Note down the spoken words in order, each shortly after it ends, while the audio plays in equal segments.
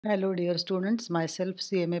Hello dear students, myself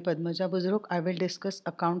CMA Padmaja Buzruk. I will discuss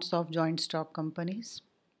accounts of joint stock companies.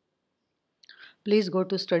 Please go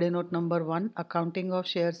to study note number 1, accounting of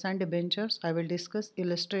shares and debentures. I will discuss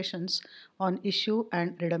illustrations on issue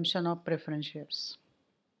and redemption of preference shares.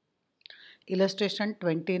 Illustration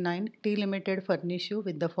 29, T Limited furnish you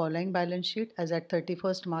with the following balance sheet as at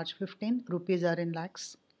 31st March 15, rupees are in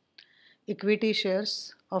lakhs. Equity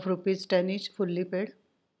shares of rupees 10 each fully paid.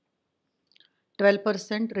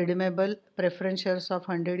 12% redeemable preference shares of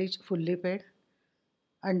 100 each fully paid.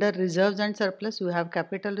 Under reserves and surplus, you have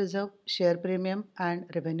capital reserve, share premium, and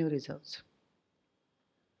revenue reserves.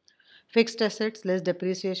 Fixed assets less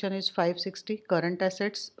depreciation is 560, current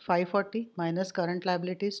assets 540 minus current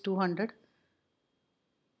liabilities 200.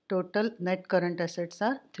 Total net current assets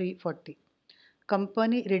are 340.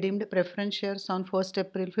 Company redeemed preference shares on 1st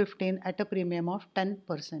April 15 at a premium of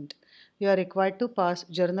 10%. You are required to pass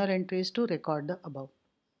journal entries to record the above.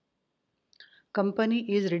 Company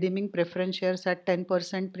is redeeming preference shares at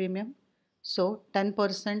 10% premium. So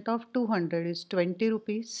 10% of 200 is 20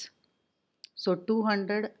 rupees. So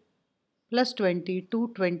 200 plus 20,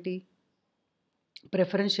 220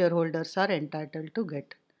 preference shareholders are entitled to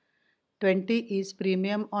get. 20 is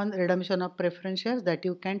premium on redemption of preference shares that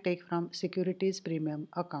you can take from securities premium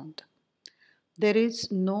account. There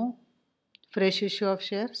is no fresh issue of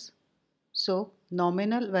shares. So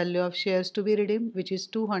nominal value of shares to be redeemed, which is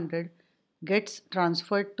 200, gets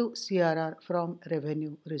transferred to CRR from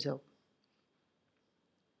revenue reserve.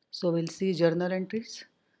 So we'll see journal entries.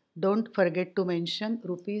 Don't forget to mention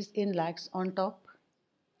rupees in lakhs on top.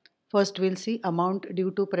 First we'll see amount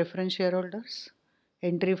due to preference shareholders.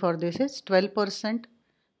 Entry for this is 12%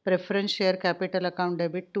 preference share capital account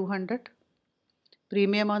debit 200.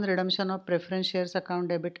 Premium on redemption of preference shares account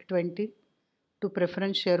debit 20 to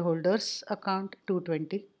preference shareholders account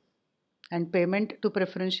 220. And payment to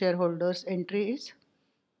preference shareholders entry is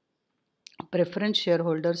preference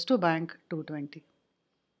shareholders to bank 220.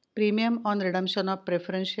 Premium on redemption of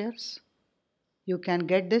preference shares. You can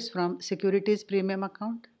get this from securities premium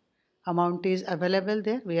account. Amount is available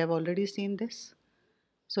there. We have already seen this.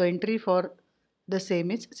 So entry for the same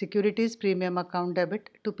is securities premium account debit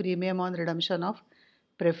to premium on redemption of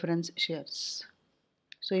preference shares.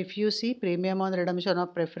 So if you see premium on redemption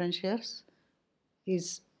of preference shares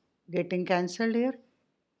is getting cancelled here,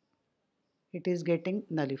 it is getting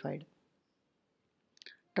nullified.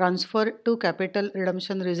 Transfer to capital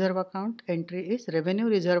redemption reserve account entry is revenue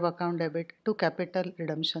reserve account debit to capital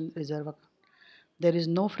redemption reserve account. There is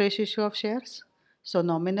no fresh issue of shares. So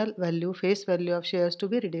nominal value, face value of shares to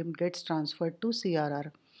be redeemed gets transferred to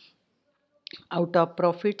CRR out of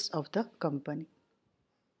profits of the company.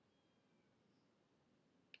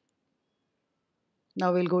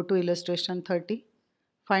 Now we'll go to illustration 30.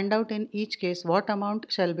 Find out in each case what amount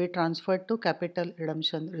shall be transferred to capital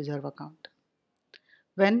redemption reserve account.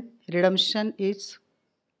 When redemption is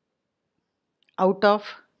out of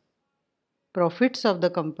profits of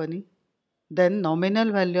the company, then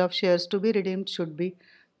nominal value of shares to be redeemed should be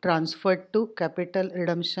transferred to capital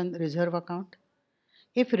redemption reserve account.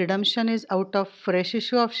 If redemption is out of fresh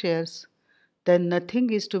issue of shares, then nothing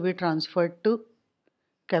is to be transferred to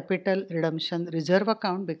capital redemption reserve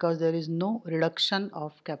account because there is no reduction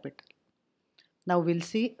of capital. Now we'll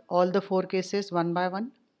see all the 4 cases one by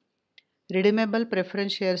one. Redeemable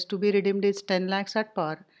preference shares to be redeemed is 10 lakhs at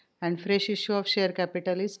par and fresh issue of share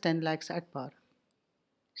capital is 10 lakhs at par.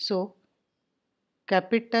 So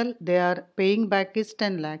capital they are paying back is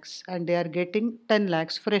 10 lakhs and they are getting 10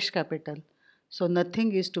 lakhs fresh capital. So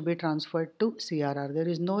nothing is to be transferred to CRR. There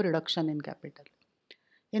is no reduction in capital.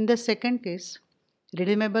 In the second case,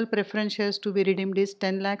 redeemable preference shares to be redeemed is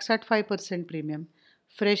 10 lakhs at 5% premium.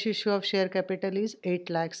 Fresh issue of share capital is 8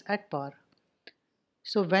 lakhs at par.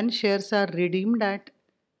 So when shares are redeemed at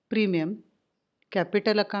premium,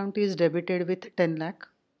 capital account is debited with 10 lakh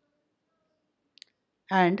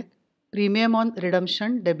and premium on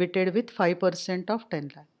redemption debited with 5% of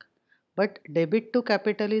 10 lakh. But debit to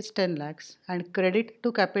capital is 10 lakhs and credit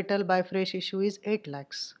to capital by fresh issue is 8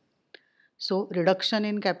 lakhs. So reduction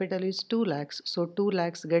in capital is 2 lakhs. So 2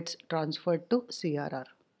 lakhs gets transferred to CRR.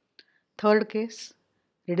 Third case,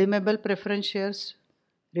 redeemable preference shares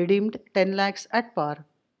redeemed 10 lakhs at par.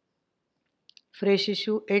 Fresh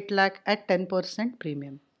issue 8 lakh at 10%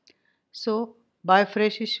 premium. So by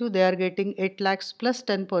fresh issue they are getting 8 lakhs plus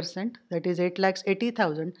 10%, that is 8 lakhs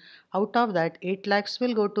 80,000. Out of that 8 lakhs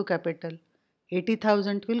will go to capital,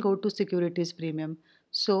 80,000 will go to securities premium.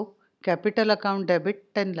 So capital account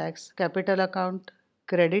debit 10 lakhs, capital account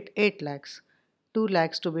credit 8 lakhs, 2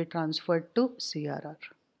 lakhs to be transferred to CRR.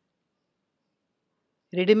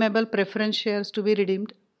 Redeemable preference shares to be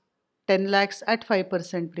redeemed 10 lakhs at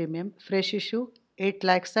 5% premium, fresh issue 8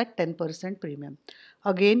 lakhs at 10% premium.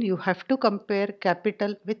 Again, you have to compare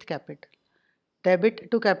capital with capital. Debit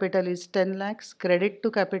to capital is 10 lakhs, credit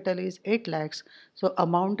to capital is 8 lakhs. So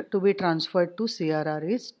amount to be transferred to CRR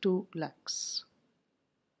is 2 lakhs.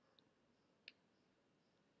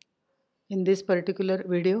 In this particular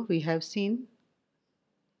video, we have seen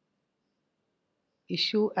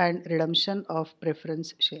issue and redemption of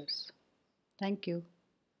preference shares. Thank you.